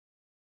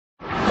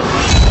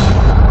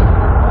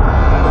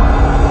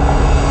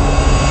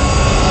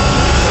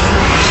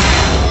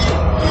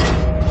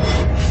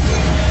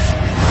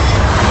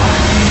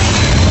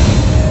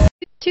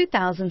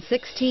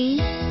2016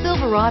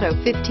 Silverado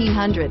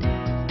 1500.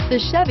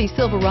 The Chevy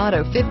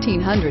Silverado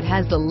 1500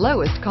 has the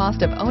lowest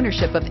cost of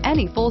ownership of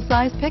any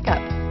full-size pickup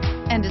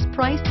and is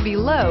priced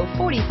below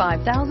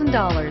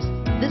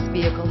 $45,000. This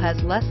vehicle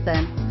has less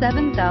than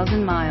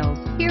 7,000 miles.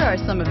 Here are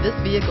some of this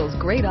vehicle's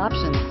great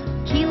options: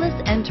 keyless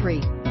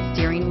entry,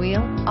 steering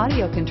wheel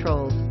audio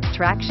controls,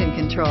 traction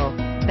control,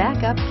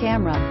 backup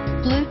camera,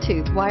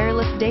 Bluetooth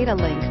wireless data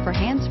link for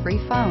hands-free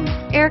phone,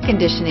 air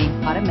conditioning,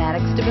 automatic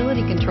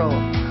stability control,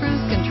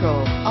 cruise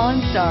control,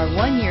 OnStar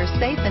 1-year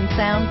safe and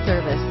sound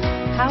service,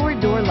 power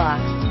door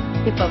locks.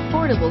 If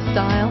affordable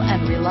style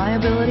and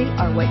reliability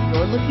are what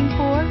you're looking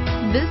for,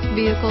 this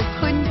vehicle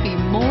couldn't be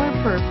more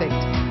perfect.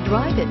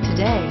 Drive it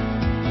today.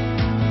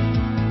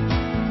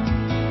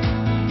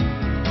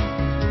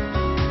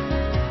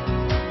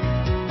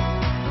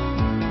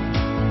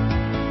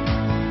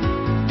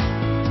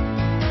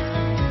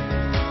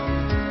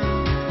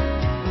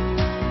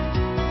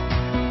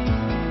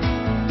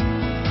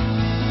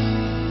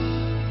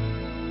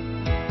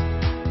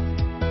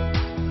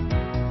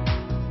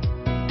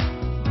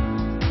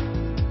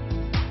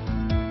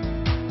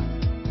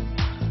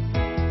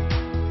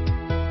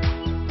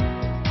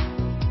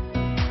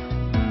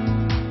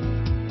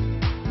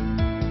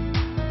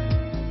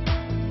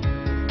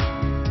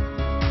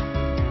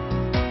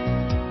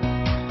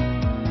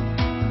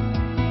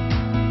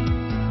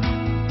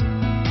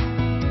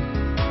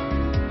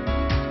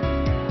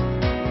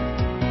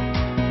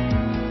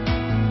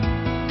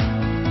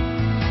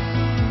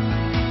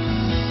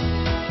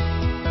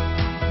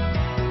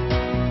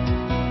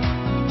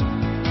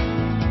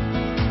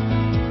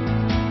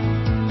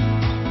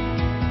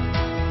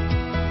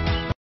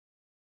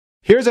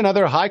 Here's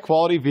another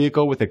high-quality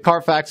vehicle with a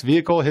Carfax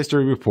Vehicle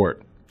History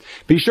Report.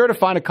 Be sure to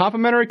find a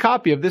complimentary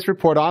copy of this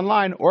report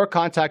online or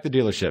contact the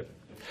dealership.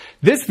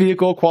 This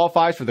vehicle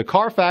qualifies for the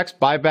Carfax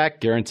Buyback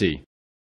Guarantee.